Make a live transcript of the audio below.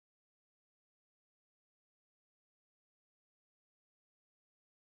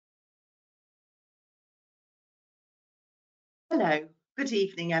Hello, good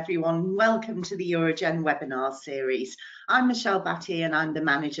evening everyone. Welcome to the EUROGEN webinar series. I'm Michelle Batty and I'm the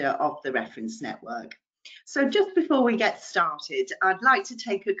manager of the reference network. So just before we get started, I'd like to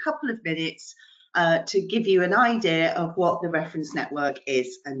take a couple of minutes to give you an idea of what the reference network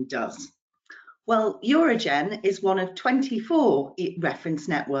is and does. Well, EUROGEN is one of 24 reference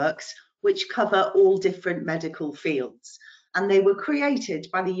networks which cover all different medical fields, and they were created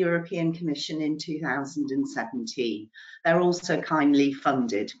by the European Commission in 2017. They're also kindly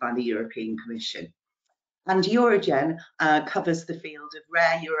funded by the European Commission. And EUROGEN covers the field of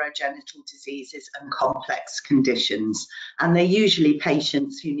rare urogenital diseases and complex conditions, and they're usually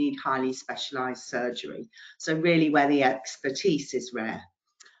patients who need highly specialised surgery, so really where the expertise is rare.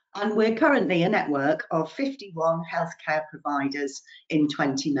 And we're currently a network of 51 healthcare providers in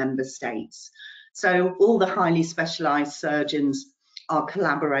 20 member states. So all the highly specialised surgeons are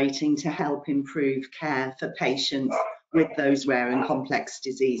collaborating to help improve care for patients with those rare and complex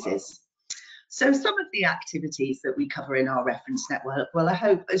diseases. So some of the activities that we cover in our reference network, well, I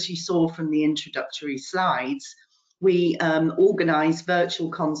hope as you saw from the introductory slides, we organise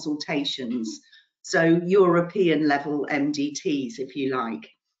virtual consultations, so European level MDTs, if you like,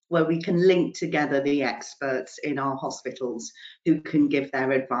 where we can link together the experts in our hospitals who can give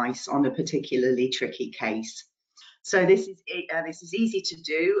their advice on a particularly tricky case. So this is easy to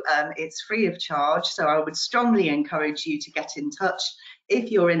do, it's free of charge, so I would strongly encourage you to get in touch if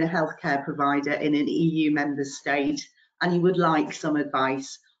you're in a healthcare provider in an EU member state and you would like some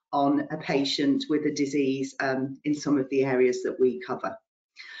advice on a patient with a disease in some of the areas that we cover.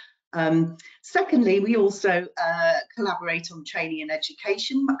 Secondly, we also collaborate on training and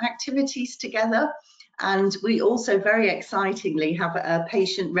education activities together, and we also very excitingly have a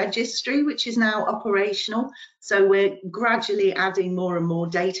patient registry which is now operational, so we're gradually adding more and more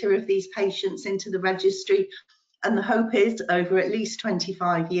data of these patients into the registry, and the hope is over at least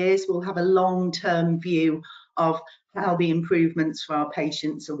 25 years we'll have a long-term view of how the improvements for our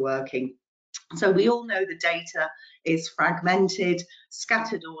patients are working. So we all know the data is fragmented,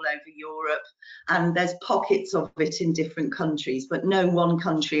 scattered all over Europe, and there's pockets of it in different countries, but no one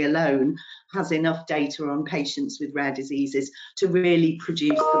country alone has enough data on patients with rare diseases to really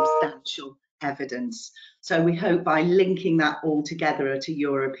produce substantial evidence. So we hope by linking that all together at a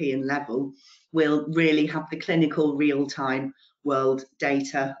European level, we'll really have the clinical real-time world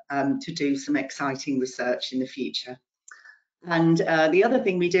data to do some exciting research in the future. And the other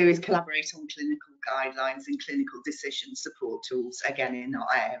thing we do is collaborate on clinical guidelines and clinical decision support tools, again, in our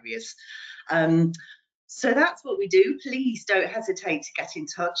areas. So that's what we do. Please don't hesitate to get in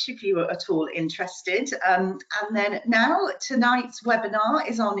touch if you are at all interested. And then now, tonight's webinar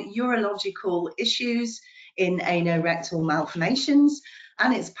is on urological issues in anorectal malformations,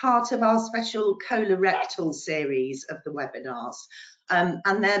 and it's part of our special colorectal series of the webinars. And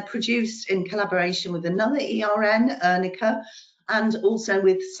they're produced in collaboration with another ERN, ERNICA, and also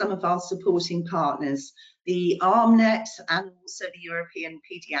with some of our supporting partners, the ARM-Net and also the European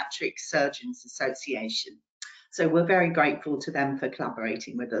Paediatric Surgeons Association. So we're very grateful to them for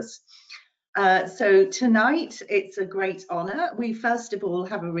collaborating with us. So tonight, it's a great honour. We first of all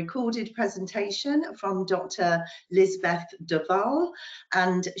have a recorded presentation from Dr. Liesbeth de Wall,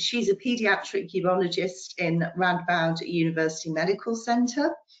 and she's a paediatric urologist in Radboud University Medical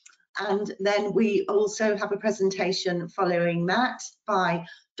Centre. And then we also have a presentation following that by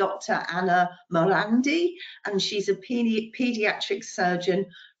Dr. Anna Morandi, and she's a paediatric surgeon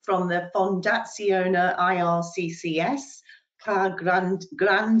from the Fondazione IRCCS,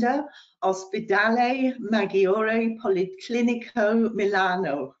 Grande Ospedale Maggiore Policlinico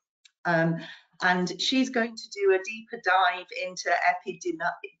Milano. And she's going to do a deeper dive into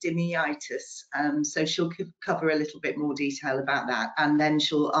epidemiitis. So she'll cover a little bit more detail about that, and then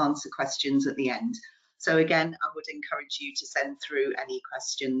she'll answer questions at the end. So again, I would encourage you to send through any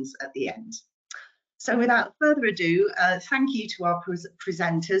questions at the end. So without further ado, thank you to our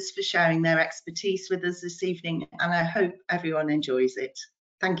presenters for sharing their expertise with us this evening, and I hope everyone enjoys it.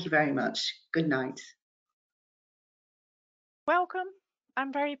 Thank you very much. Good night. Welcome.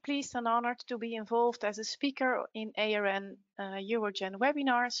 I'm very pleased and honored to be involved as a speaker in ARN EUROGEN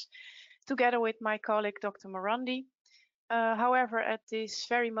webinars, together with my colleague Dr. Morandi. However, at this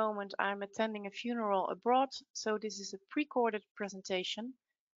very moment, I'm attending a funeral abroad, so this is a pre-recorded presentation.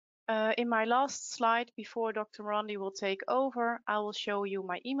 In my last slide, before Dr. Morandi will take over, I will show you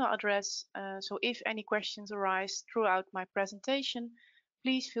my email address. So if any questions arise throughout my presentation,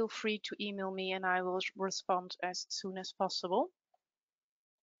 please feel free to email me and I will respond as soon as possible.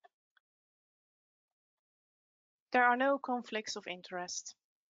 There are no conflicts of interest.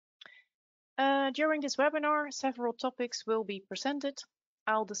 During this webinar, several topics will be presented.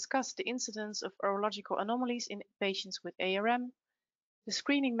 I'll discuss the incidence of urological anomalies in patients with ARM, the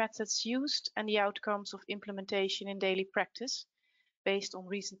screening methods used, and the outcomes of implementation in daily practice based on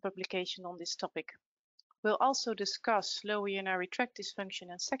recent publication on this topic. We'll also discuss lower urinary tract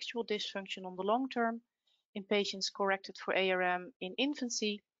dysfunction and sexual dysfunction on the long term in patients corrected for ARM in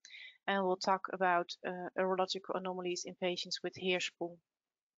infancy, and we'll talk about urological anomalies in patients with Hirschsprung.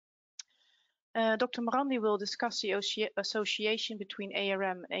 Dr. Morandi will discuss the association between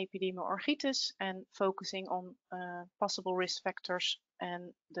ARM and epidemiorrheitis and focusing on possible risk factors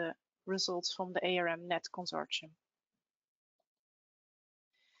and the results from the ARM-Net consortium.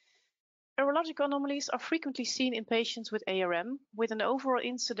 Urological anomalies are frequently seen in patients with ARM, with an overall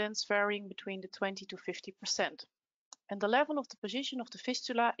incidence varying between 20 to 50%. And the level of the position of the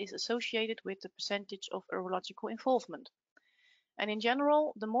fistula is associated with the percentage of urological involvement. And in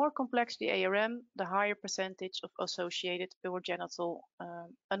general, the more complex the ARM, the higher percentage of associated urogenital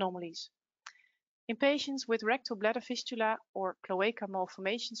anomalies. In patients with rectal bladder fistula or cloaca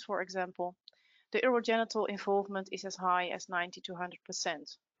malformations, for example, the urogenital involvement is as high as 90 to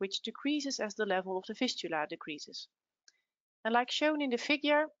 100%, which decreases as the level of the fistula decreases. And like shown in the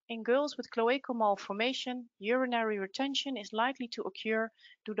figure, in girls with cloacal malformation, urinary retention is likely to occur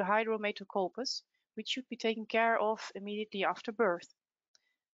due to hydrometocolpus, which should be taken care of immediately after birth.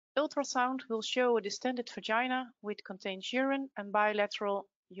 Ultrasound will show a distended vagina which contains urine and bilateral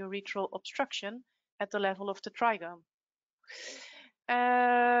urethral obstruction at the level of the trigone.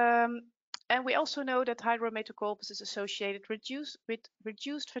 And we also know that hydrometocolpus is associated with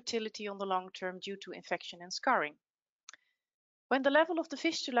reduced fertility on the long term due to infection and scarring. When the level of the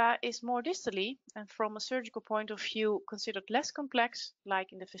fistula is more distally and from a surgical point of view considered less complex,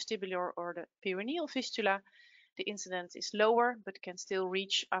 like in the vestibular or the perineal fistula, the incidence is lower but can still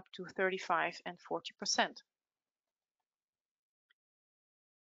reach up to 35 and 40%.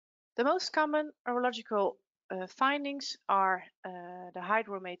 The most common urological findings are the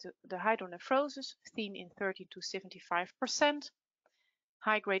hydronephrosis, seen in 30 to 75%,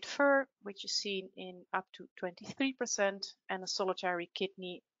 high-grade fur, which is seen in up to 23%, and a solitary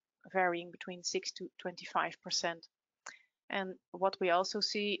kidney varying between 6 to 25%. And what we also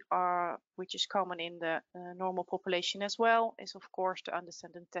see which is common in the normal population as well, is of course the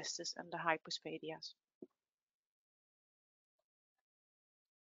undescended testes and the hypospadias.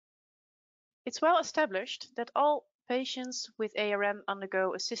 It's well established that all patients with ARM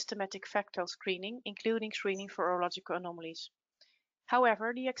undergo a systematic factal screening, including screening for urological anomalies.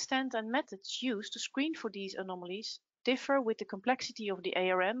 However, the extent and methods used to screen for these anomalies differ with the complexity of the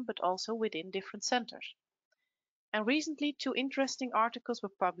ARM, but also within different centers. And recently, two interesting articles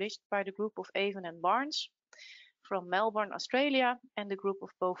were published by the group of Even and Barnes from Melbourne, Australia, and the group of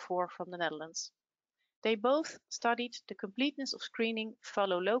Beaufort from the Netherlands. They both studied the completeness of screening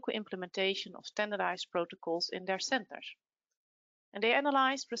follow local implementation of standardized protocols in their centers. And they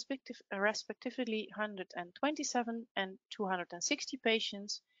analyzed respectively 127 and 260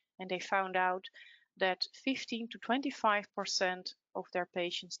 patients, and they found out that 15 to 25% of their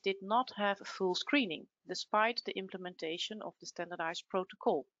patients did not have a full screening, despite the implementation of the standardized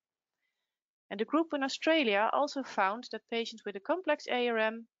protocol. And the group in Australia also found that patients with a complex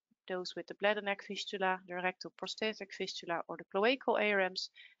ARM, those with the bladder neck fistula, the rectal prostatic fistula, or the cloacal ARMs,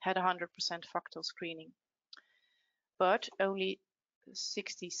 had 100% factal screening. But only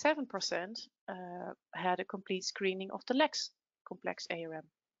 67% had a complete screening of the less complex ARM.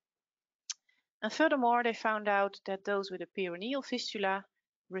 And furthermore, they found out that those with a perineal fistula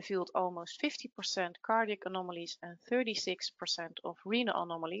revealed almost 50% cardiac anomalies and 36% of renal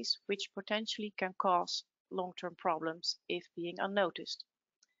anomalies, which potentially can cause long-term problems if being unnoticed.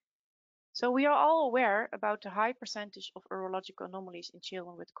 So we are all aware about the high percentage of urological anomalies in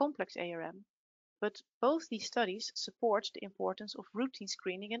children with complex ARM, but both these studies support the importance of routine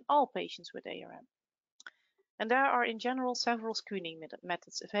screening in all patients with ARM. And there are in general several screening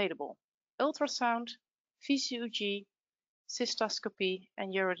methods available: ultrasound, VCUG, cystoscopy,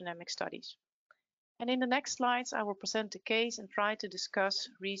 and urodynamic studies. And in the next slides, I will present the case and try to discuss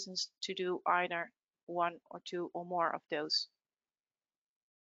reasons to do either one or two or more of those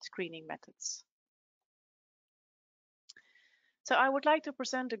screening methods. So I would like to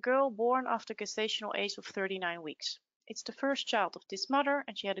present a girl born after gestational age of 39 weeks. It's the first child of this mother,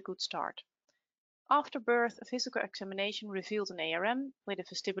 and she had a good start. After birth, a physical examination revealed an ARM with a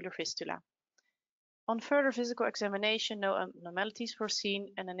vestibular fistula. On further physical examination, no abnormalities were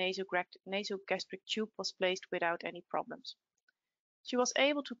seen, and a nasogastric tube was placed without any problems. She was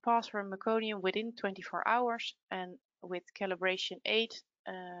able to pass her meconium within 24 hours, and with calibration aid,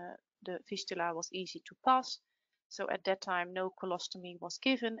 the fistula was easy to pass. So at that time, no colostomy was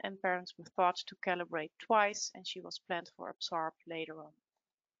given and parents were thought to calibrate twice, and she was planned for absorb later on.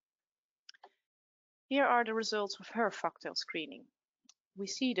 Here are the results of her cocktail screening. We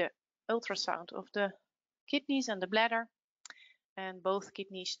see the ultrasound of the kidneys and the bladder, and both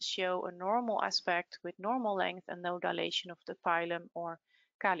kidneys show a normal aspect with normal length and no dilation of the phylum or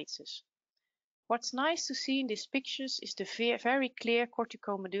calyces. What's nice to see in these pictures is the very clear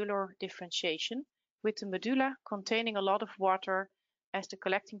corticomedullary differentiation, with the medulla containing a lot of water as the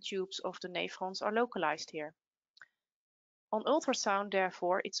collecting tubes of the nephrons are localized here. On ultrasound,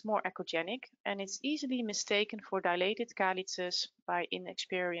 therefore, it's more echogenic and it's easily mistaken for dilated calyces by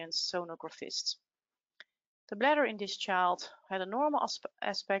inexperienced sonographists. The bladder in this child had a normal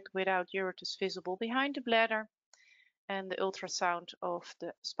aspect without ureters visible behind the bladder, and the ultrasound of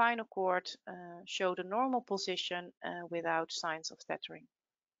the spinal cord showed a normal position without signs of tethering.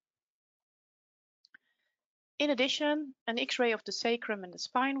 In addition, an X-ray of the sacrum and the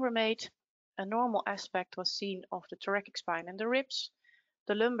spine were made. A normal aspect was seen of the thoracic spine and the ribs.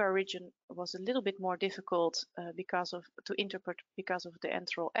 The lumbar region was a little bit more difficult to interpret because of the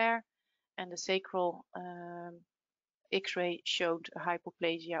enteral air, and the sacral X-ray showed a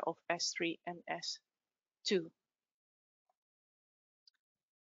hypoplasia of S3 and S2.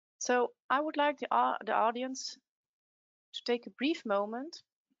 So I would like the audience to take a brief moment,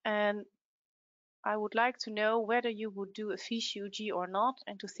 and I would like to know whether you would do a VCUG or not,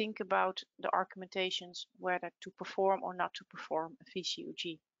 and to think about the argumentations whether to perform or not to perform a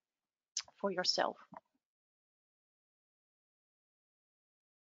VCUG for yourself.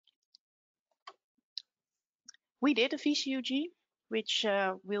 We did a VCUG, which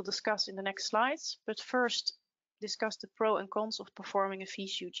we'll discuss in the next slides, but first discuss the pros and cons of performing a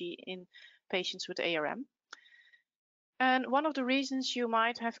VCUG in patients with ARM. And one of the reasons you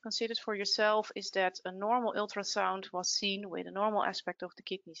might have considered for yourself is that a normal ultrasound was seen with a normal aspect of the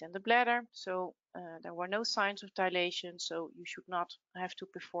kidneys and the bladder. So there were no signs of dilation, so you should not have to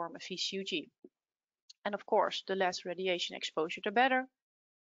perform a VCUG. And of course, the less radiation exposure, the better.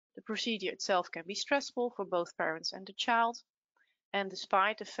 The procedure itself can be stressful for both parents and the child. And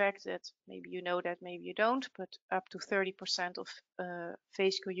despite the fact that maybe you know that, maybe you don't, but up to 30% of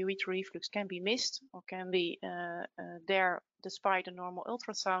vesico-ureteral reflux can be missed or can be there despite a normal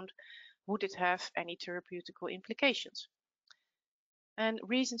ultrasound, would it have any therapeutical implications? And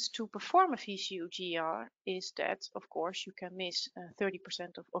reasons to perform a VCUG is that, of course, you can miss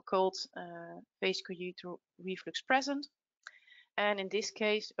 30% of occult vesico-ureteral reflux present. And in this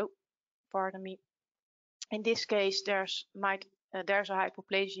case, in this case, there's a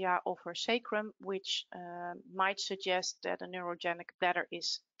hypoplasia of her sacrum, which might suggest that a neurogenic bladder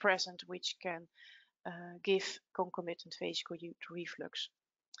is present, which can give concomitant vesico-ureteral reflux.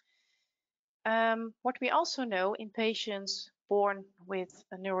 What we also know in patients born with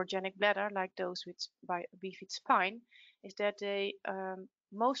a neurogenic bladder, like those with bifid spine, is that they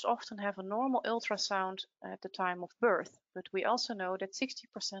most often have a normal ultrasound at the time of birth, but we also know that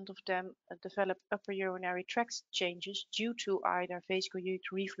 60% of them develop upper urinary tract changes due to either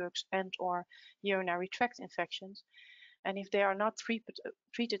vesico-ureteral reflux and or urinary tract infections. And if they are not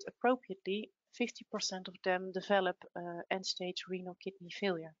treated appropriately, 50% of them develop end-stage renal kidney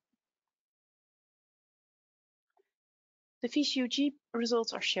failure. The VCUG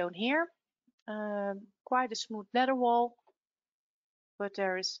results are shown here. Quite a smooth bladder wall, but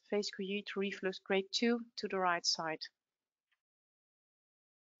there is vesico-ureteral reflux grade 2 to the right side.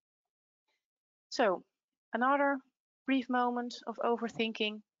 So, another brief moment of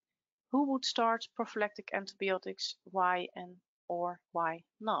overthinking. Who would start prophylactic antibiotics? Why and or why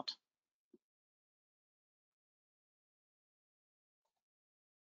not?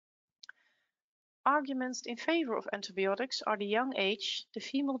 Arguments in favor of antibiotics are the young age, the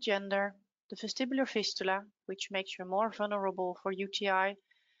female gender, the vestibular fistula, which makes her more vulnerable for UTI,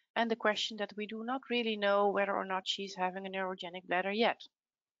 and the question that we do not really know whether or not she's having a neurogenic bladder yet.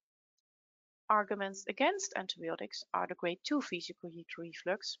 Arguments against antibiotics are the grade 2 vesico-ureteral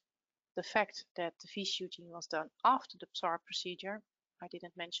reflux, the fact that the VCUG was done after the PSAR procedure, I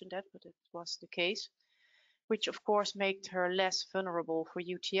didn't mention that, but it was the case, which of course made her less vulnerable for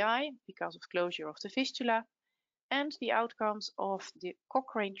UTI because of closure of the fistula, and the outcomes of the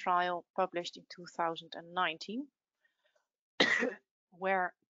Cochrane trial published in 2019,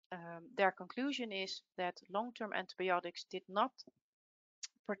 where their conclusion is that long-term antibiotics did not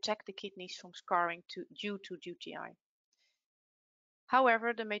protect the kidneys from scarring due to UTI.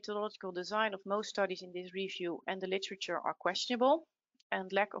 However, the methodological design of most studies in this review and the literature are questionable,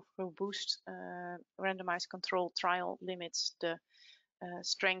 and lack of robust randomized controlled trial limits the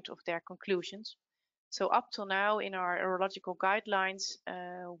strength of their conclusions. So up till now in our urological guidelines,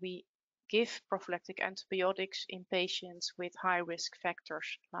 we give prophylactic antibiotics in patients with high risk factors,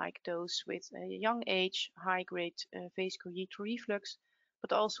 like those with a young age, high-grade vesico-ureteral reflux,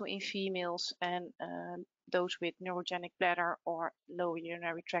 but also in females and those with neurogenic bladder or lower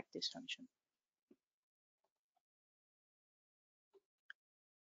urinary tract dysfunction.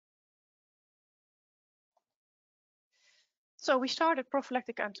 So we started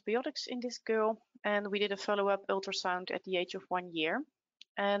prophylactic antibiotics in this girl, and we did a follow-up ultrasound at the age of 1 year.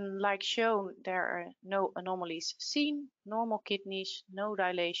 And like shown, there are no anomalies seen, normal kidneys, no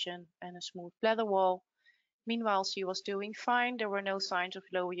dilation, and a smooth bladder wall. Meanwhile, she was doing fine. There were no signs of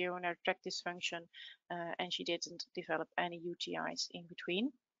lower urinary tract dysfunction, and she didn't develop any UTIs in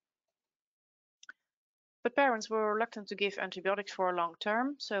between. But parents were reluctant to give antibiotics for a long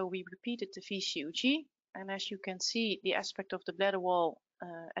term, so we repeated the VCUG. And as you can see, the aspect of the bladder wall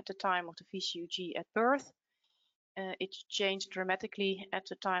at the time of the VCUG at birth, it changed dramatically at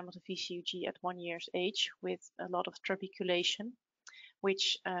the time of the VCUG at 1 year's age with a lot of trabeculation,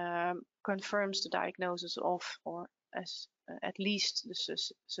 which confirms the diagnosis of, or at least the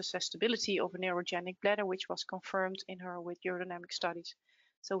susceptibility of a neurogenic bladder, which was confirmed in her with urodynamic studies.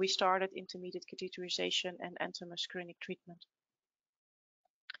 So we started intermediate catheterization and antimuscarinic treatment.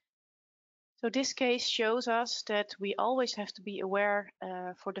 So this case shows us that we always have to be aware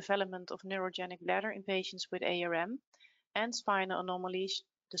for development of neurogenic bladder in patients with ARM and spinal anomalies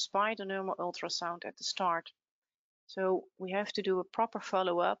despite a normal ultrasound at the start. So we have to do a proper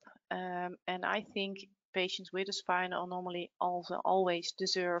follow-up, and I think patients with a spinal anomaly also always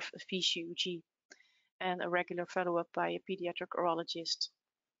deserve a VCUG and a regular follow-up by a pediatric urologist.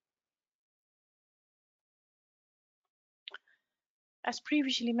 As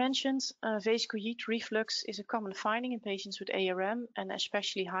previously mentioned, vesico-ureteral reflux is a common finding in patients with ARM, and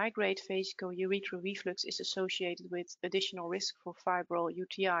especially high-grade vesico-ureteral reflux is associated with additional risk for fibral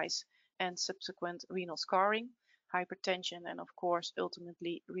UTIs and subsequent renal scarring, hypertension, and of course,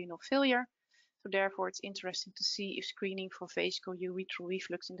 ultimately renal failure. So therefore, it's interesting to see if screening for vesico-ureteral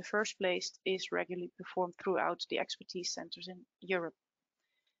reflux in the first place is regularly performed throughout the expertise centers in Europe.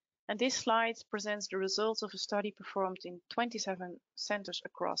 And this slide presents the results of a study performed in 27 centers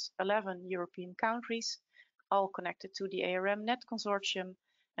across 11 European countries, all connected to the ARM-Net consortium,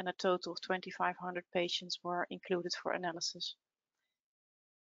 and a total of 2,500 patients were included for analysis.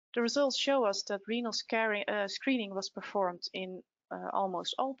 The results show us that renal screening was performed in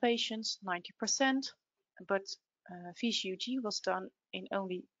almost all patients, 90%, but VCUG was done in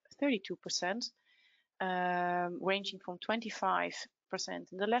only 32%, ranging from 25%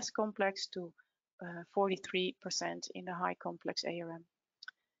 in the less complex to 43% in the high complex ARM.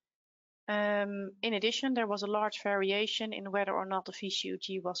 In addition, there was a large variation in whether or not the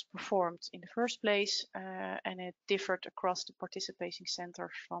VCUG was performed in the first place, and it differed across the participating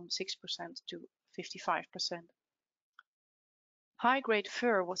centers from 6% to 55%. High-grade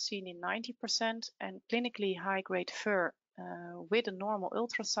FUR was seen in 90%, and clinically high-grade FUR with a normal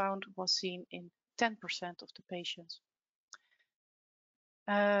ultrasound was seen in 10% of the patients.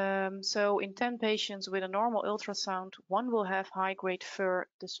 So in 10 patients with a normal ultrasound, one will have high-grade FUR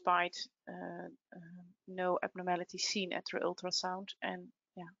despite no abnormality seen at the ultrasound, and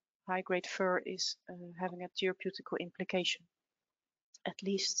high-grade FUR is having a therapeutical implication. At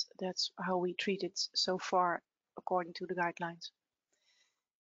least that's how we treat it so far according to the guidelines.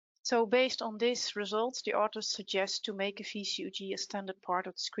 So based on these results, the authors suggest to make a VCUG a standard part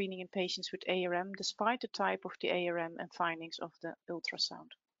of the screening in patients with ARM, despite the type of the ARM and findings of the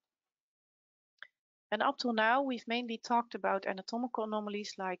ultrasound. And up till now, we've mainly talked about anatomical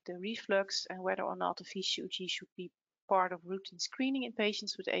anomalies like the reflux and whether or not a VCUG should be part of routine screening in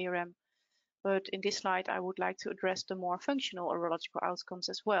patients with ARM. But in this slide, I would like to address the more functional urological outcomes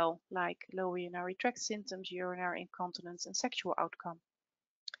as well, like lower urinary tract symptoms, urinary incontinence, and sexual outcome.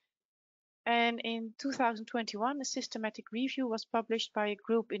 And in 2021, a systematic review was published by a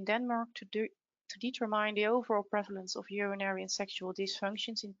group in Denmark to determine the overall prevalence of urinary and sexual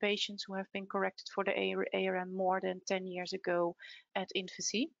dysfunctions in patients who have been corrected for the ARM more than 10 years ago at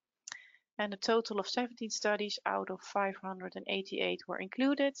infancy. And a total of 17 studies out of 588 were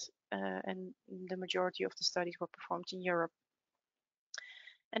included, and the majority of the studies were performed in Europe.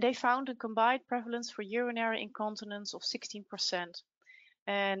 And they found a combined prevalence for urinary incontinence of 16%.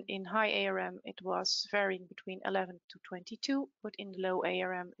 And in high ARM, it was varying between 11 to 22, but in the low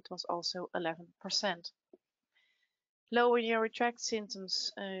ARM, it was also 11%. Lower urinary tract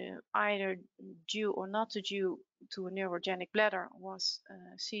symptoms, either due or not due to a neurogenic bladder, was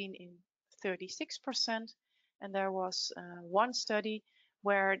seen in 36%, And there was one study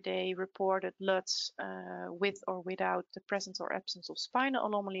where they reported LUTs with or without the presence or absence of spinal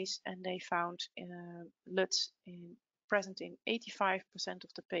anomalies, and they found LUTs present in 85%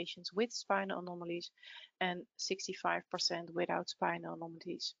 of the patients with spinal anomalies and 65% without spinal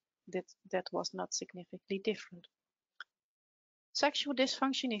anomalies. That was not significantly different. Sexual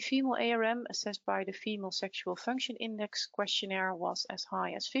dysfunction in female ARM assessed by the Female Sexual Function Index questionnaire was as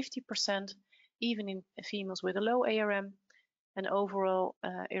high as 50%, even in females with a low ARM, and overall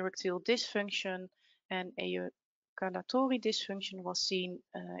erectile dysfunction and ejaculatory dysfunction was seen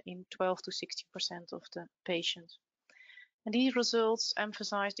in 12 to 60% of the patients. And these results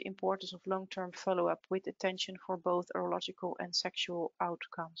emphasize the importance of long-term follow-up with attention for both urological and sexual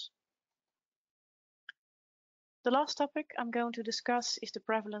outcomes. The last topic I'm going to discuss is the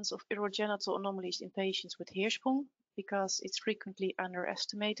prevalence of urogenital anomalies in patients with Hirschsprung, because it's frequently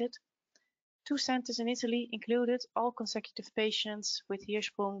underestimated. 2 centers in Italy included all consecutive patients with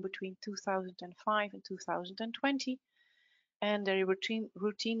Hirschsprung between 2005 and 2020, and they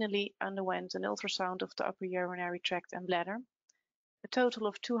routinely underwent an ultrasound of the upper urinary tract and bladder. A total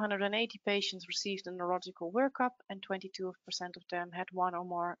of 280 patients received a neurological workup, and 22% of them had one or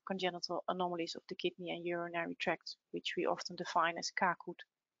more congenital anomalies of the kidney and urinary tract, which we often define as KAKUT.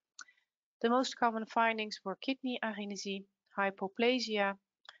 The most common findings were kidney agenesis, hypoplasia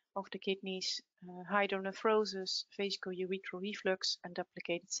of the kidneys, hydronephrosis, vesico-urethral reflux, and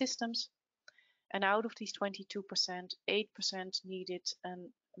duplicated systems. And out of these 22%, 8% needed a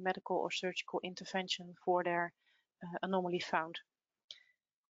medical or surgical intervention for their anomaly found.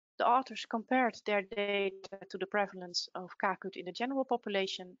 The authors compared their data to the prevalence of KAKUT in the general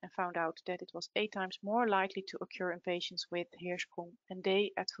population and found out that it was 8 times more likely to occur in patients with Hirschsprung, and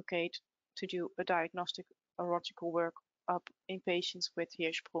they advocate to do a diagnostic urological workup in patients with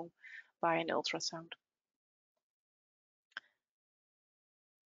Hirschsprung by an ultrasound.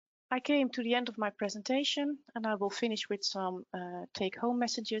 I came to the end of my presentation, and I will finish with some take-home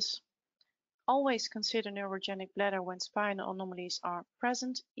messages. Always consider neurogenic bladder when spinal anomalies are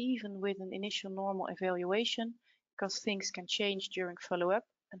present, even with an initial normal evaluation, because things can change during follow-up,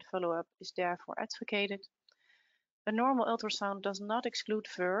 and follow-up is therefore advocated. A normal ultrasound does not exclude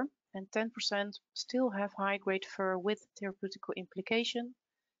FUR, and 10% still have high-grade FUR with therapeutical implication.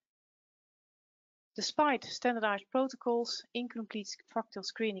 Despite standardized protocols, incomplete factorial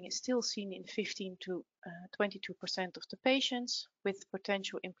screening is still seen in 15 to 22% of the patients, with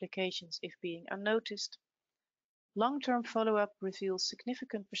potential implications if being unnoticed. Long-term follow-up reveals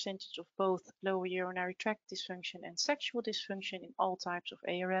significant percentage of both lower urinary tract dysfunction and sexual dysfunction in all types of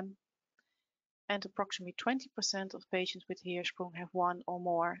ARM, and approximately 20% of patients with Hirschsprung have one or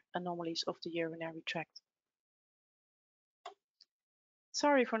more anomalies of the urinary tract.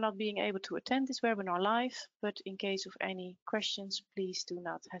 Sorry for not being able to attend this webinar live, but in case of any questions, please do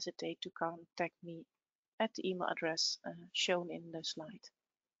not hesitate to contact me at the email address shown in the slide.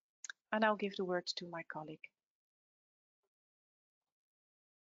 And I'll give the word to my colleague.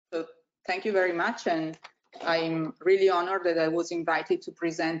 So, thank you very much, and I'm really honored that I was invited to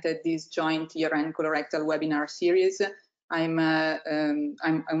present at this joint ERN colorectal webinar series. I'm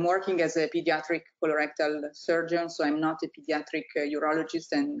working as a pediatric colorectal surgeon, so I'm not a pediatric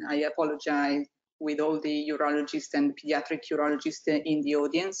urologist, and I apologize with all the urologists and pediatric urologists in the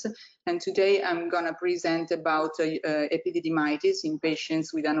audience. And today I'm going to present about epididymitis in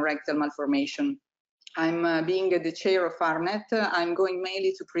patients with anorectal malformation. I'm being the chair of ARM-Net. I'm going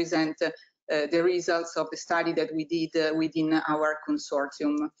mainly to present the results of the study that we did within our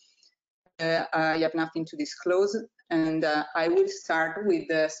consortium. I have nothing to disclose, and I will start with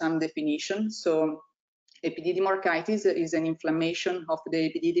some definition. So, epididymitis is an inflammation of the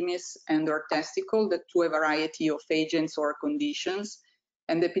epididymis and/or testicle that to a variety of agents or conditions.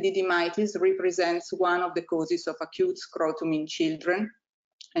 And epididymitis represents one of the causes of acute scrotum in children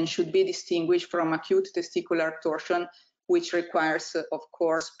and should be distinguished from acute testicular torsion, which requires, of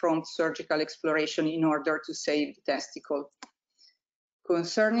course, prompt surgical exploration in order to save the testicle.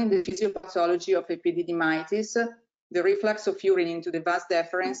 Concerning the physiopathology of epididymitis, the reflux of urine into the vas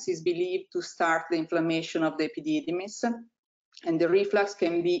deferens is believed to start the inflammation of the epididymis, and the reflux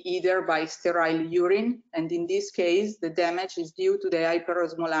can be either by sterile urine, and in this case, the damage is due to the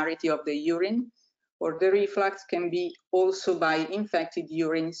hyperosmolarity of the urine, or the reflux can be also by infected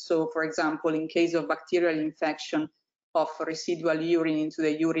urine, so for example, in case of bacterial infection of residual urine into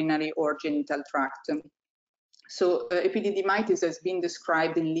the urinary or genital tract. So epididymitis has been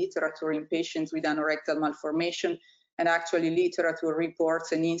described in literature in patients with anorectal malformation, and actually literature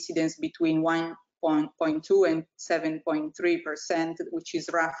reports an incidence between 1 7.2 and 7.3%, which is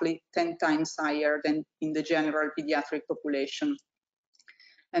roughly 10 times higher than in the general pediatric population.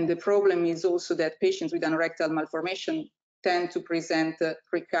 And the problem is also that patients with anorectal malformation tend to present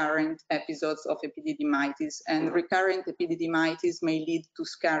recurrent episodes of epididymitis, and recurrent epididymitis may lead to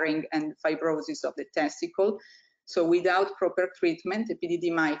scarring and fibrosis of the testicle. So without proper treatment,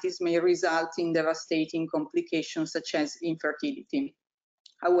 epididymitis may result in devastating complications such as infertility.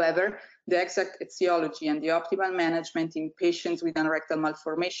 However, the exact etiology and the optimal management in patients with anorectal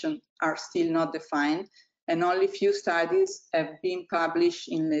malformation are still not defined, and only few studies have been published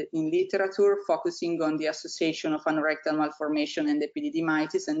in literature focusing on the association of anorectal malformation and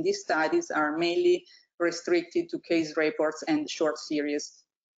epididymitis, and these studies are mainly restricted to case reports and short series.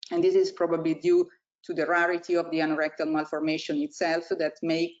 And this is probably due to the rarity of the anorectal malformation itself that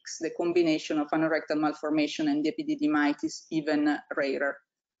makes the combination of anorectal malformation and epididymitis even rarer.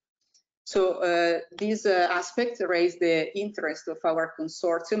 So these aspects raised the interest of our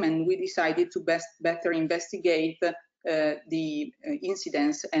consortium, and we decided to better investigate the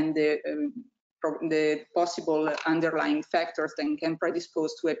incidence and the possible underlying factors that can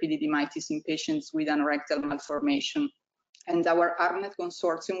predispose to epididymitis in patients with anorectal malformation. And our ARM-Net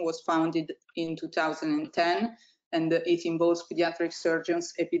consortium was founded in 2010, and it involves pediatric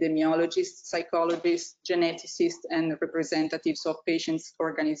surgeons, epidemiologists, psychologists, geneticists, and representatives of patients'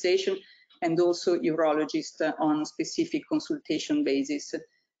 organization, and also urologists on specific consultation basis.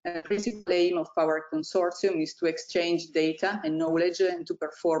 The principal aim of our consortium is to exchange data and knowledge and to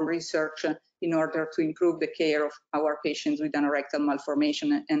perform research in order to improve the care of our patients with anorectal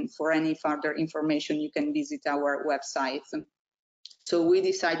malformation. And for any further information, you can visit our website. So we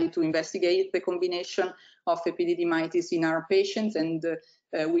decided to investigate the combination of epididymitis in our patients, and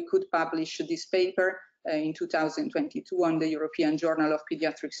we could publish this paper in 2022 on the European Journal of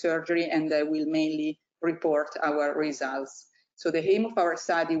Pediatric Surgery, and will mainly report our results. So the aim of our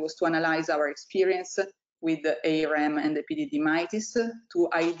study was to analyze our experience with the ARM and epididymitis to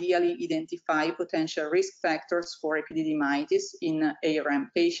ideally identify potential risk factors for epididymitis in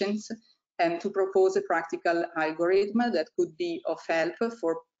ARM patients, and to propose a practical algorithm that could be of help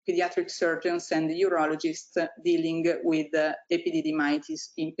for pediatric surgeons and urologists dealing with epididymitis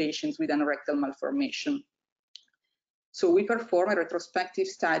in patients with anorectal malformation. So we performed a retrospective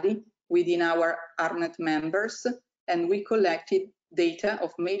study within our ARM-Net members, and we collected data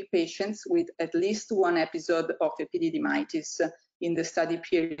of male patients with at least one episode of epididymitis in the study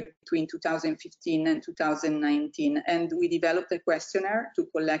period between 2015 and 2019. And we developed a questionnaire to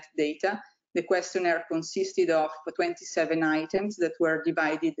collect data. The questionnaire consisted of 27 items that were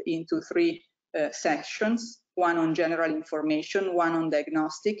divided into 3 sections, one on general information, one on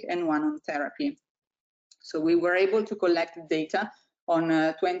diagnostic, and one on therapy. So we were able to collect data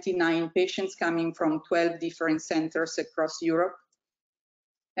on 29 patients coming from 12 different centers across Europe.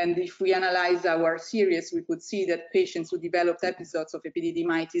 And if we analyze our series, we could see that patients who developed episodes of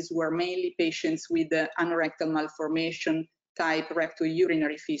epididymitis were mainly patients with anorectal malformation type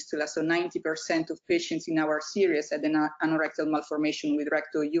rectourinary fistula. So 90% of patients in our series had an anorectal malformation with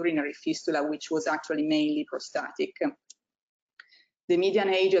rectourinary fistula, which was actually mainly prostatic. The median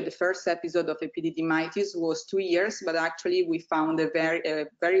age of the first episode of epididymitis was 2 years, but actually we found a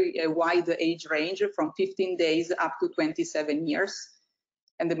very wide age range from 15 days up to 27 years.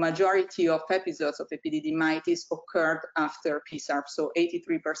 And the majority of episodes of epididymitis occurred after PSARP. So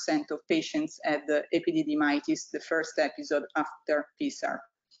 83% of patients had the epididymitis, the first episode after PSARP.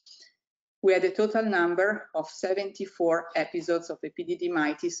 We had a total number of 74 episodes of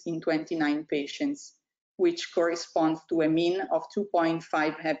epididymitis in 29 patients, which corresponds to a mean of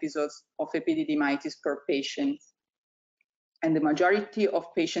 2.5 episodes of epididymitis per patient. And the majority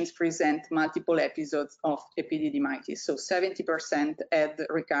of patients present multiple episodes of epididymitis, so 70% had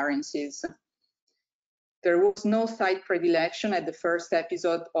recurrences. There was no site predilection at the first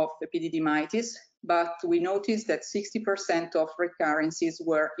episode of epididymitis, but we noticed that 60% of recurrences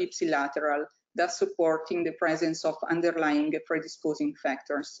were ipsilateral, thus supporting the presence of underlying predisposing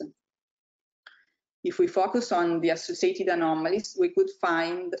factors. If we focus on the associated anomalies, we could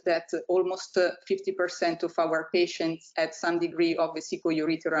find that almost 50% of our patients had some degree of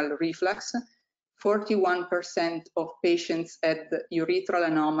vesico-urethral reflux. 41% of patients had urethral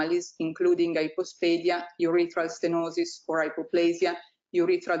anomalies, including hypospadia, urethral stenosis or hypoplasia,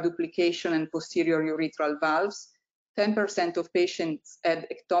 urethral duplication and posterior urethral valves. 10% of patients had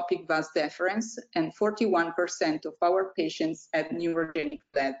ectopic vas deferens, and 41% of our patients had neurogenic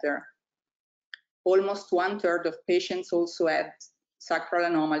bladder. Almost 1/3 of patients also had sacral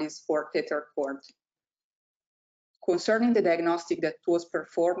anomalies or tetrachord. Concerning the diagnostic that was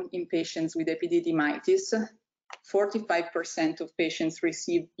performed in patients with epididymitis, 45% of patients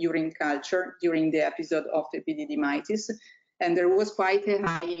received urine culture during the episode of epididymitis, and there was quite a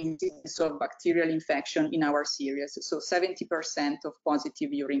high incidence of bacterial infection in our series, so 70% of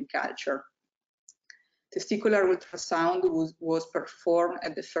positive urine culture. Testicular ultrasound was performed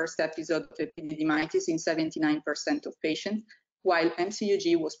at the first episode of epididymitis in 79% of patients, while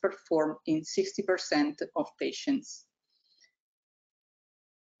MCUG was performed in 60% of patients.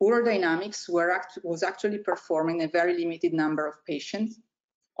 Urodynamics was actually performed in a very limited number of patients.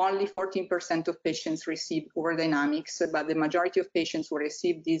 Only 14% of patients received urodynamics, but the majority of patients who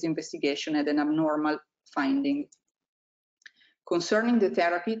received this investigation had an abnormal finding. Concerning the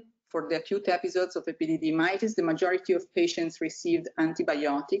therapy for the acute episodes of epididymitis, the majority of patients received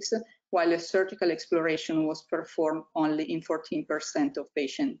antibiotics, while a surgical exploration was performed only in 14% of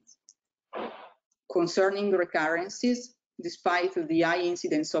patients. Concerning recurrences, despite the high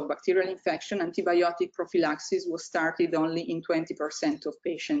incidence of bacterial infection, antibiotic prophylaxis was started only in 20% of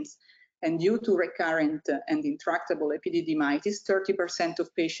patients. And due to recurrent and intractable epididymitis, 30%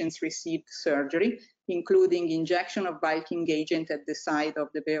 of patients received surgery, including injection of bulking agent at the site of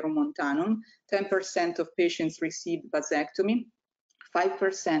the verumontanum. 10% of patients received vasectomy,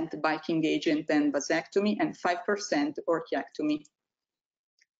 5% bulking agent and vasectomy, and 5% orchiectomy.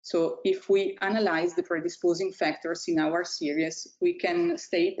 So if we analyze the predisposing factors in our series, we can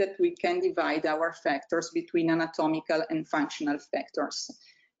state that we can divide our factors between anatomical and functional factors.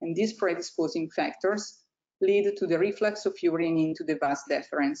 And these predisposing factors lead to the reflux of urine into the vas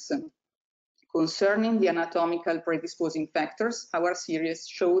deferens. Concerning the anatomical predisposing factors, our series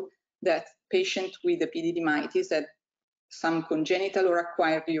showed that patients with epididymitis had some congenital or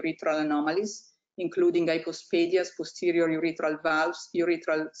acquired urethral anomalies, including hypospadias, posterior urethral valves,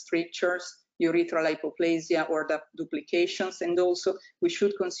 urethral strictures, urethral hypoplasia or duplications, and also we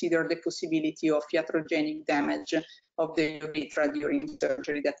should consider the possibility of iatrogenic damage of the urethra during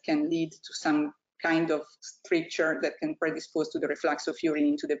surgery that can lead to some kind of stricture that can predispose to the reflux of urine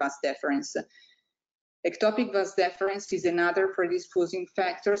into the vas deferens. Ectopic vas deferens is another predisposing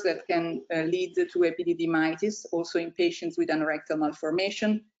factor that can lead to epididymitis, also in patients with anorectal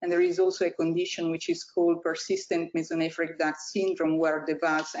malformation. And there is also a condition which is called persistent mesonephric duct syndrome, where the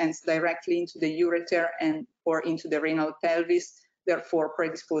vas ends directly into the ureter and or into the renal pelvis, therefore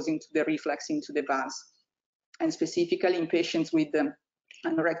predisposing to the reflux into the vas. And specifically in patients with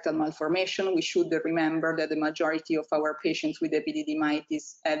anorectal malformation, we should remember that the majority of our patients with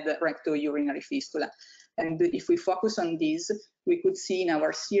epididymitis had rectourinary fistula. And if we focus on this, we could see in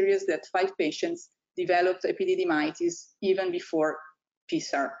our series that 5 patients developed epididymitis even before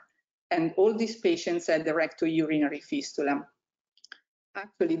PSAR. And all these patients had the rectourinary fistula.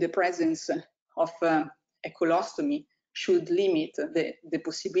 Actually, the presence of a colostomy should limit the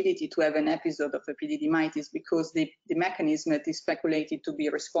possibility to have an episode of epididymitis, because the mechanism that is speculated to be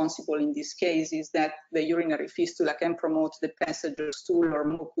responsible in this case is that the urinary fistula can promote the passage of stool or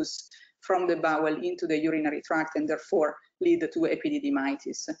mucus from the bowel into the urinary tract and therefore lead to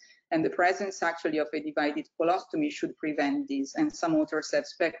epididymitis. And the presence actually of a divided colostomy should prevent this. And some authors have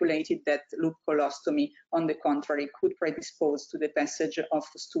speculated that loop colostomy, on the contrary, could predispose to the passage of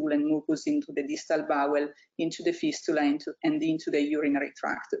stool and mucus into the distal bowel, into the fistula, and into the urinary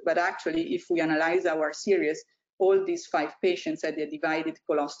tract. But actually, if we analyze our series, all these 5 patients had a divided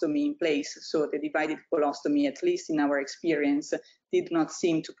colostomy in place. So the divided colostomy, at least in our experience, did not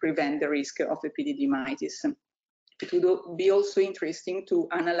seem to prevent the risk of epididymitis. It would be also interesting to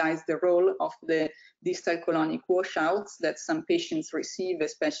analyze the role of the distal colonic washouts that some patients receive,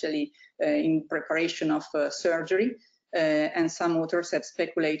 especially in preparation of surgery. And some authors have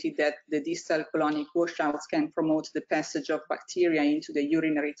speculated that the distal colonic washouts can promote the passage of bacteria into the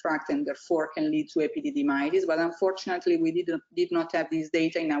urinary tract and therefore can lead to epididymitis. But unfortunately, we did not have this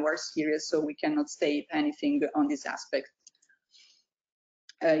data in our series, so we cannot state anything on this aspect.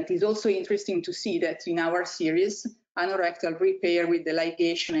 It is also interesting to see that in our series, anorectal repair with the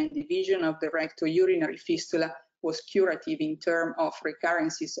ligation and division of the rectourinary fistula was curative in terms of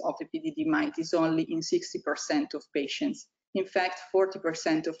recurrences of epididymitis only in 60% of patients. In fact,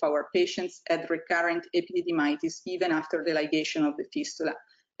 40% of our patients had recurrent epididymitis even after the ligation of the fistula.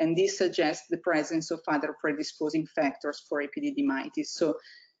 And this suggests the presence of other predisposing factors for epididymitis. So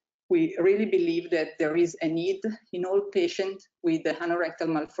we really believe that there is a need in all patients with anorectal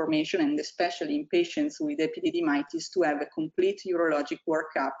malformation, and especially in patients with epididymitis, to have a complete urologic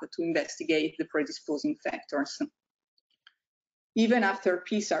workup to investigate the predisposing factors. Even after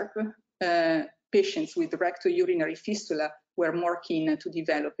PSARP, patients with rectourinary fistula were more keen to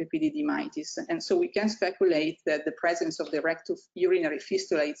develop epididymitis. And so we can speculate that the presence of the recto-urinary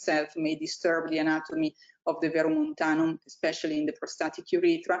fistula itself may disturb the anatomy of the verumontanum, especially in the prostatic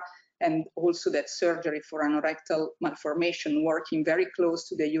urethra, and also that surgery for anorectal malformation working very close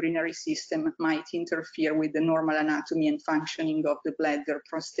to the urinary system might interfere with the normal anatomy and functioning of the bladder,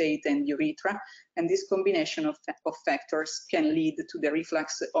 prostate, and urethra. And this combination of factors can lead to the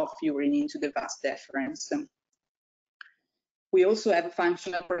reflux of urine into the vas deferens. We also have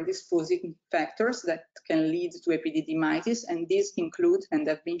functional predisposing factors that can lead to epididymitis, and these include, and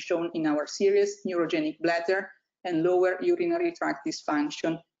have been shown in our series, neurogenic bladder and lower urinary tract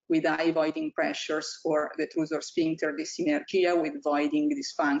dysfunction with high voiding pressures, or the trusor sphincter dyssynergia with voiding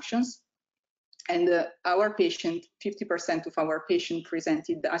dysfunctions. And our patient, 50% of our patients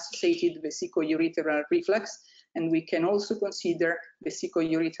presented associated vesico-urethral reflux, and we can also consider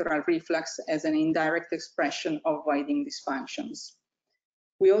vesico-urethral reflux as an indirect expression of voiding dysfunctions.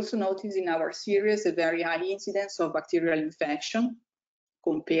 We also notice in our series a very high incidence of bacterial infection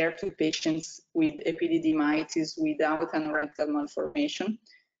compared to patients with epididymitis without anorectal malformation.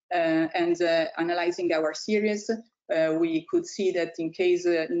 Analyzing our series, we could see that in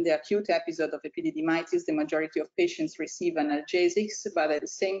the acute episode of epididymitis, the majority of patients receive analgesics, but at the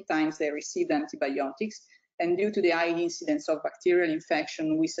same time they receive antibiotics. And due to the high incidence of bacterial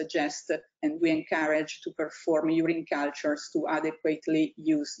infection, we suggest and we encourage to perform urine cultures to adequately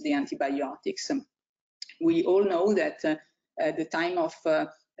use the antibiotics. We all know that the time of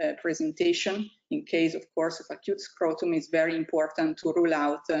presentation, in case, of course, of acute scrotum, is very important to rule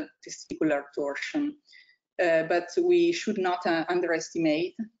out testicular torsion. But we should not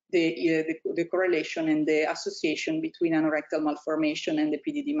underestimate the correlation and the association between anorectal malformation and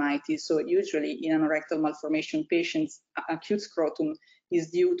epididymitis. So usually in anorectal malformation patients, acute scrotum is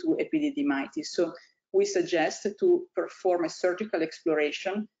due to epididymitis. So we suggest to perform a surgical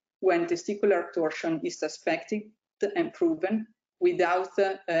exploration when testicular torsion is suspected and proven without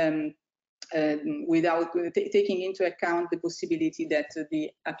taking into account the possibility that the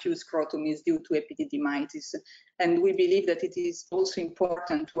acute scrotum is due to epididymitis. And we believe that it is also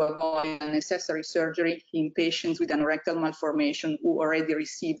important to avoid unnecessary surgery in patients with anorectal malformation who already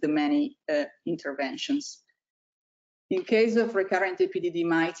received many interventions. In case of recurrent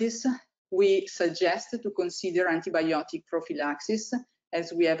epididymitis, we suggest to consider antibiotic prophylaxis,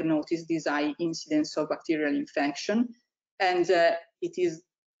 as we have noticed this high incidence of bacterial infection. And the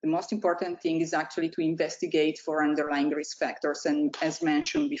most important thing is actually to investigate for underlying risk factors, and as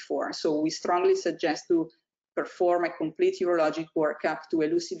mentioned before. So we strongly suggest to perform a complete urologic workup to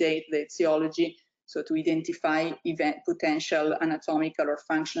elucidate the etiology, so to identify potential anatomical or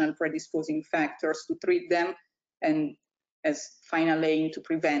functional predisposing factors, to treat them, and as final aim to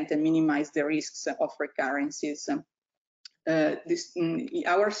prevent and minimize the risks of recurrences.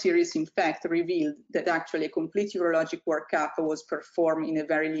 Our series, in fact, revealed that actually a complete urologic workup was performed in a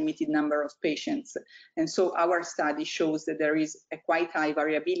very limited number of patients. And so our study shows that there is a quite high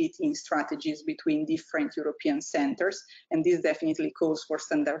variability in strategies between different European centers, and this definitely calls for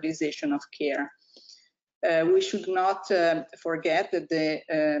standardization of care. We should not forget that the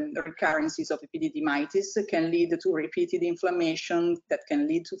recurrences of epididymitis can lead to repeated inflammation that can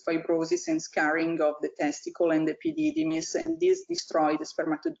lead to fibrosis and scarring of the testicle and the epididymis, and this destroy the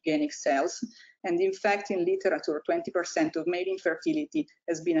spermatogenic cells. And in fact, in literature, 20% of male infertility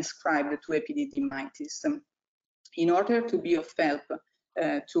has been ascribed to epididymitis. In order to be of help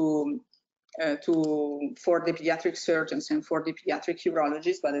for the pediatric surgeons and for the pediatric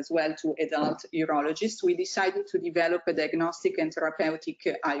urologists, but as well to adult urologists, we decided to develop a diagnostic and therapeutic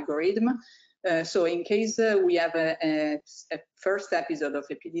algorithm. So in case we have a first episode of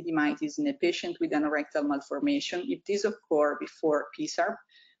epididymitis in a patient with anorectal malformation, if this occurs before PSARP,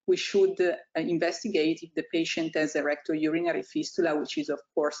 we should investigate if the patient has a recto-urinary fistula, which is of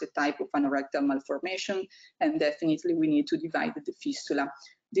course a type of anorectal malformation, and definitely we need to divide the fistula.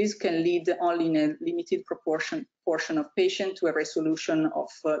 This can lead only in a limited portion of patients to a resolution of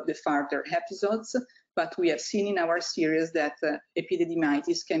the further episodes, but we have seen in our series that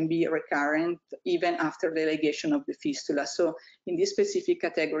epididymitis can be recurrent even after the ligation of the fistula. So in this specific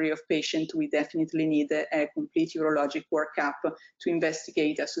category of patient, we definitely need a complete urologic workup to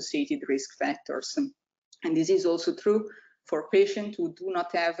investigate associated risk factors. And this is also true for patients who do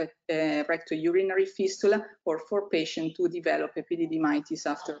not have a recto-urinary fistula, or for patients who develop epididymitis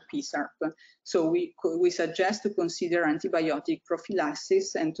after PSARP. So we suggest to consider antibiotic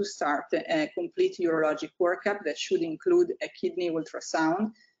prophylaxis and to start a complete urologic workup that should include a kidney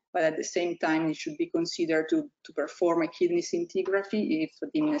ultrasound, but at the same time it should be considered to perform a kidney scintigraphy if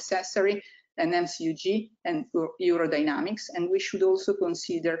deemed necessary, an MCUG and urodynamics, and we should also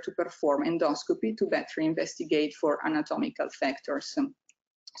consider to perform endoscopy to better investigate for anatomical factors.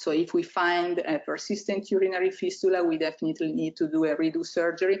 So if we find a persistent urinary fistula, we definitely need to do a redo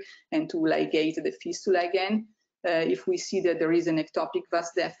surgery and to ligate the fistula again. If we see that there is an ectopic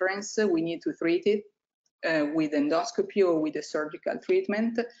vas deferens, we need to treat it with endoscopy or with a surgical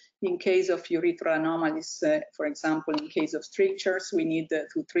treatment. In case of urethral anomalies, for example, in case of strictures, we need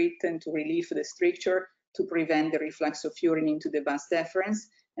to treat and to relieve the stricture to prevent the reflux of urine into the vas deferens.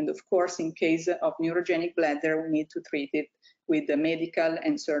 And of course, in case of neurogenic bladder, we need to treat it with the medical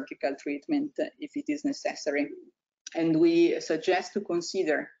and surgical treatment if it is necessary. And we suggest to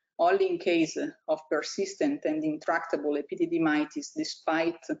consider only in case of persistent and intractable epididymitis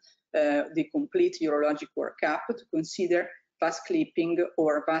despite the complete urologic workup, to consider vas clipping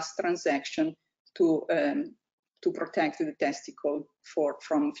or vas transection to protect the testicle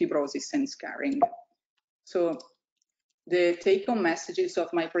from fibrosis and scarring. So the take-home messages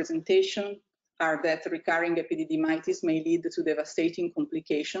of my presentation are that recurring epididymitis may lead to devastating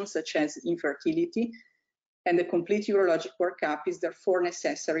complications such as infertility, and a complete urologic workup is therefore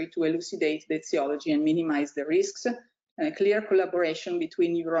necessary to elucidate the etiology and minimize the risks. A clear collaboration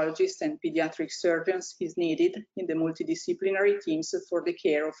between urologists and pediatric surgeons is needed in the multidisciplinary teams for the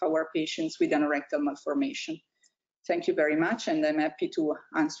care of our patients with anorectal malformation. Thank you very much, and I'm happy to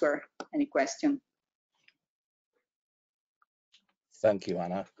answer any question. Thank you,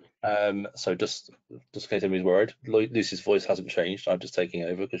 Anna. So just in case anybody's worried, Lucy's voice hasn't changed. I'm just taking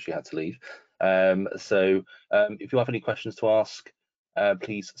over because she had to leave. If you have any questions to ask,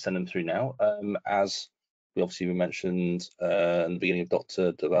 please send them through now. As we obviously mentioned in the beginning of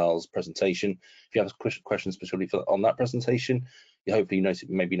Dr. de Wall's presentation, if you have questions specifically on that presentation, you hopefully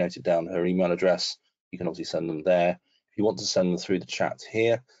maybe noted down her email address. You can obviously send them there. If you want to send them through the chat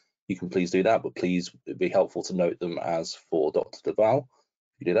here, you can please do that, but please, it'd be helpful to note them as for Dr. de Wall.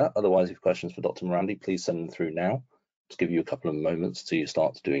 If you do that, otherwise, if you have questions for Dr. Morandi, please send them through now. Just give you a couple of moments to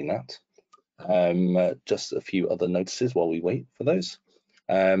start doing that. Just a few other notices while we wait for those.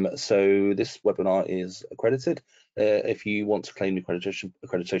 So this webinar is accredited. If you want to claim the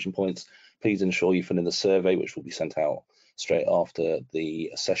accreditation points, please ensure you fill in the survey, which will be sent out straight after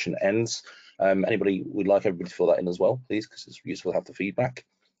the session ends. Anybody would like everybody to fill that in as well, please, because it's useful to have the feedback.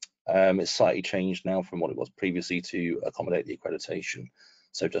 It's slightly changed now from what it was previously to accommodate the accreditation.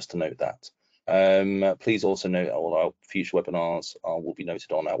 So just to note that. Please also note all our future webinars will be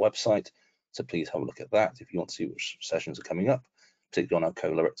noted on our website. So please have a look at that if you want to see which sessions are coming up, particularly on our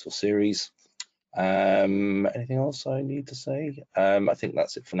colorectal series. Anything else I need to say? I think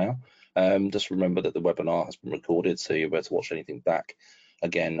that's it for now. Just remember that the webinar has been recorded, so you'll be able to watch anything back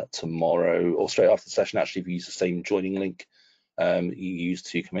again tomorrow or straight after the session. Actually, if you use the same joining link you used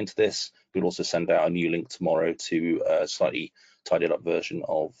to come into this, we'll also send out a new link tomorrow to a slightly tidied up version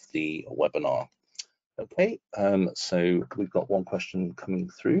of the webinar. Okay, so we've got one question coming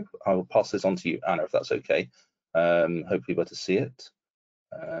through. I will pass this on to you, Anna, if that's okay. Hopefully you're able to see it.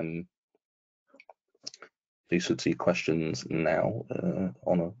 You should see questions now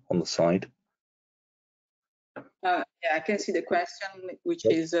on the side. Yeah, I can see the question, which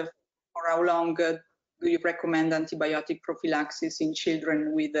is for how long do you recommend antibiotic prophylaxis in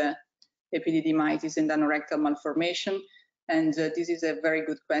children with epididymitis and anorectal malformation? And this is a very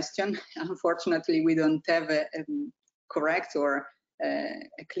good question. Unfortunately, we don't have a correct or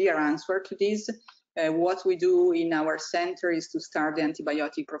a clear answer to this. What we do in our center is to start the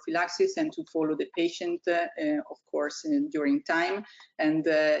antibiotic prophylaxis and to follow the patient, of course, during time. And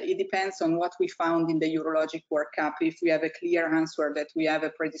it depends on what we found in the urologic workup. If we have a clear answer that we have a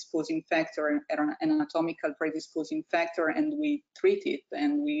predisposing factor, an anatomical predisposing factor, and we treat it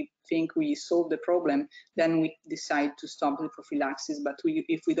and we think we solve the problem, then we decide to stop the prophylaxis. But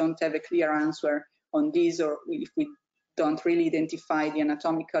if we don't have a clear answer on this, or if we don't really identify the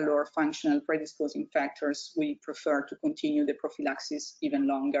anatomical or functional predisposing factors, we prefer to continue the prophylaxis even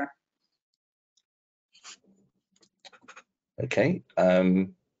longer. Okay, no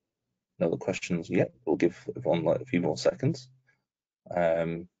other questions yet. We'll give everyone like a few more seconds.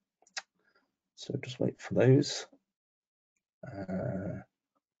 So just wait for those.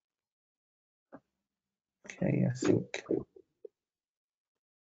 Okay, I think.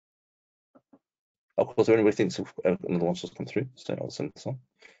 Of course, anybody thinks of another one's just come through, so I'll send this on.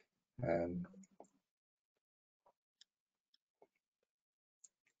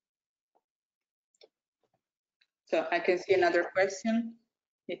 So I can see another question.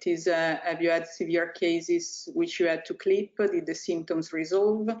 It is, have you had severe cases which you had to clip? Did the symptoms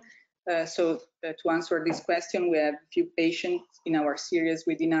resolve? To answer this question, we have a few patients in our series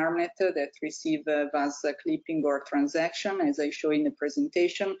within ARM-Net that receive VAS clipping or transaction, as I show in the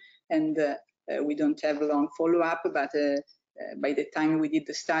presentation, and we don't have long follow-up, but by the time we did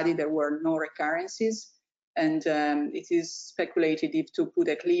the study, there were no recurrences, and it is speculated if to put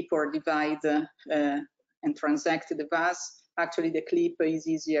a clip or divide and transact the VAS. Actually, the clip is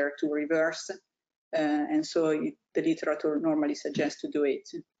easier to reverse, and so the literature normally suggests to do it.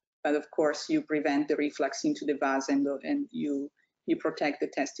 But of course, you prevent the reflux into the VAS, and you protect the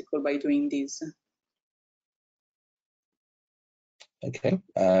testicle by doing this. Okay.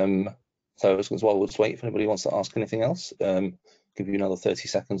 So as well, we'll just wait if anybody wants to ask anything else. Give you another 30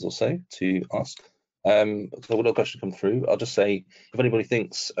 seconds or so to ask. So we'll let a question come through. I'll just say, if anybody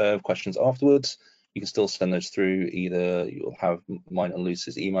thinks of questions afterwards, you can still send those through. Either you'll have mine and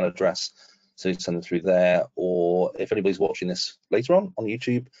Lucy's email address, so you can send them through there, or if anybody's watching this later on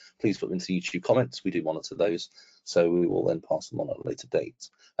YouTube, please put them into YouTube comments. We do monitor those, so we will then pass them on at a later date.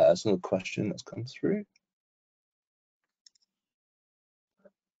 So another question that's come through.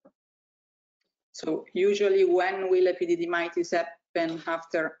 So usually, when will epididymitis happen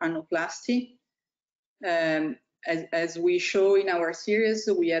after anoplasty? As we show in our series,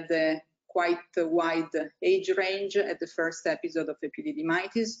 we had a quite wide age range at the first episode of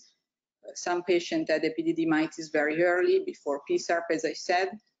epididymitis. Some patients had epididymitis very early, before PSARP, as I said,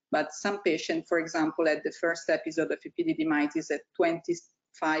 but some patients, for example, had the first episode of epididymitis at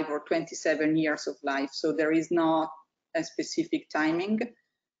 25 or 27 years of life. So there is not a specific timing,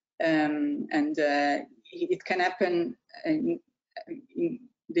 and it can happen in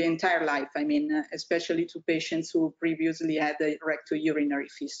the entire life. I mean, especially to patients who previously had a rectourinary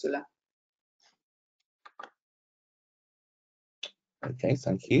fistula. Okay,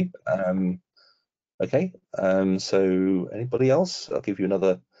 thank you. Okay, so anybody else? I'll give you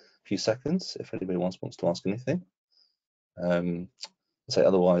another few seconds if anybody wants to ask anything. So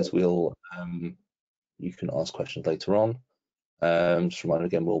otherwise, we'll you can ask questions later on. Just a reminder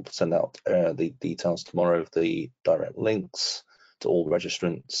again, we'll send out the details tomorrow of the direct links to all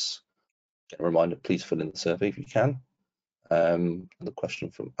registrants. A reminder, please fill in the survey if you can. The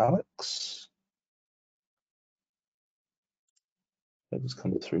question from Alex. It's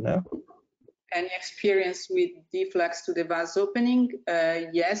coming through now. Any experience with deflux to the VAS opening?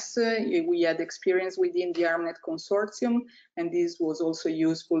 Yes, we had experience within the ARM-Net consortium, and this was also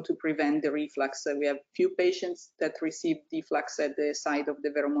useful to prevent the reflux. We have few patients that received deflux at the side of the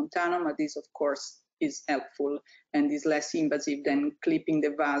veromontanum, but this, of course, is helpful and is less invasive than clipping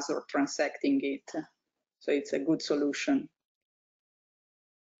the VAS or transecting it. So it's a good solution.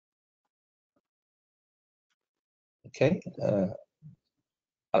 Okay.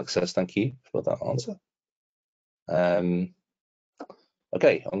 Alex says thank you for that answer.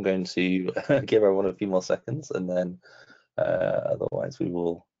 Okay, I'm going to give everyone a few more seconds, and then otherwise we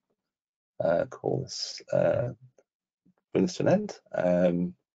will call this bring this to an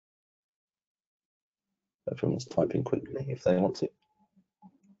end. Everyone's typing quickly if they want to.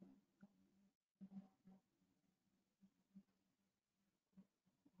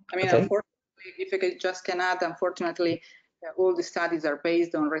 I mean, okay. Unfortunately, if I just can add, unfortunately, all the studies are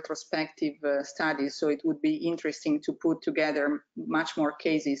based on retrospective studies, so it would be interesting to put together much more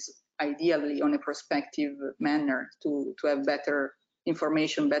cases, ideally on a prospective manner, to have better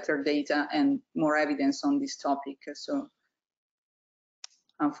information, better data, and more evidence on this topic. So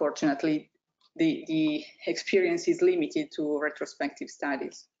unfortunately, the experience is limited to retrospective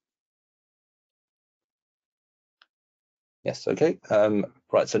studies. Yes, okay.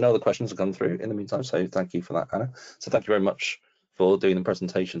 Right, so no other questions have come through in the meantime, so thank you for that, Anna. So thank you very much for doing the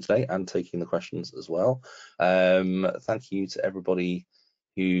presentation today and taking the questions as well. Thank you to everybody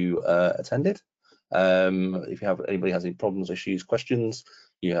who attended. If you have anybody has any problems, issues, questions,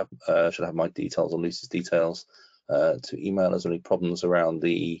 you have should have my details or Lucy's details to email us. Any problems around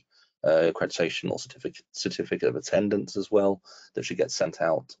the accreditation or certificate of attendance as well that should get sent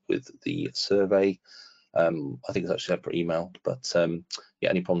out with the survey. I think it's actually separate email, but yeah,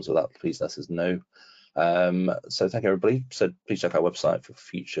 any problems with that, please let us know. So thank you, everybody. So please check our website for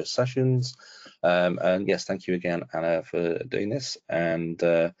future sessions. And yes, thank you again, Anna, for doing this. And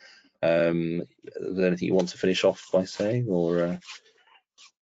is there anything you want to finish off by saying, or?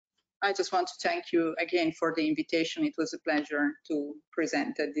 I just want to thank you again for the invitation. It was a pleasure to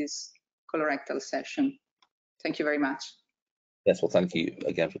present at this colorectal session. Thank you very much. Yes, well, thank you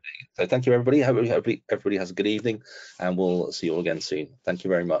again for doing it. So thank you, everybody. Hope everybody has a good evening, and we'll see you all again soon. Thank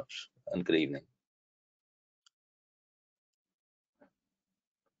you very much, and good evening.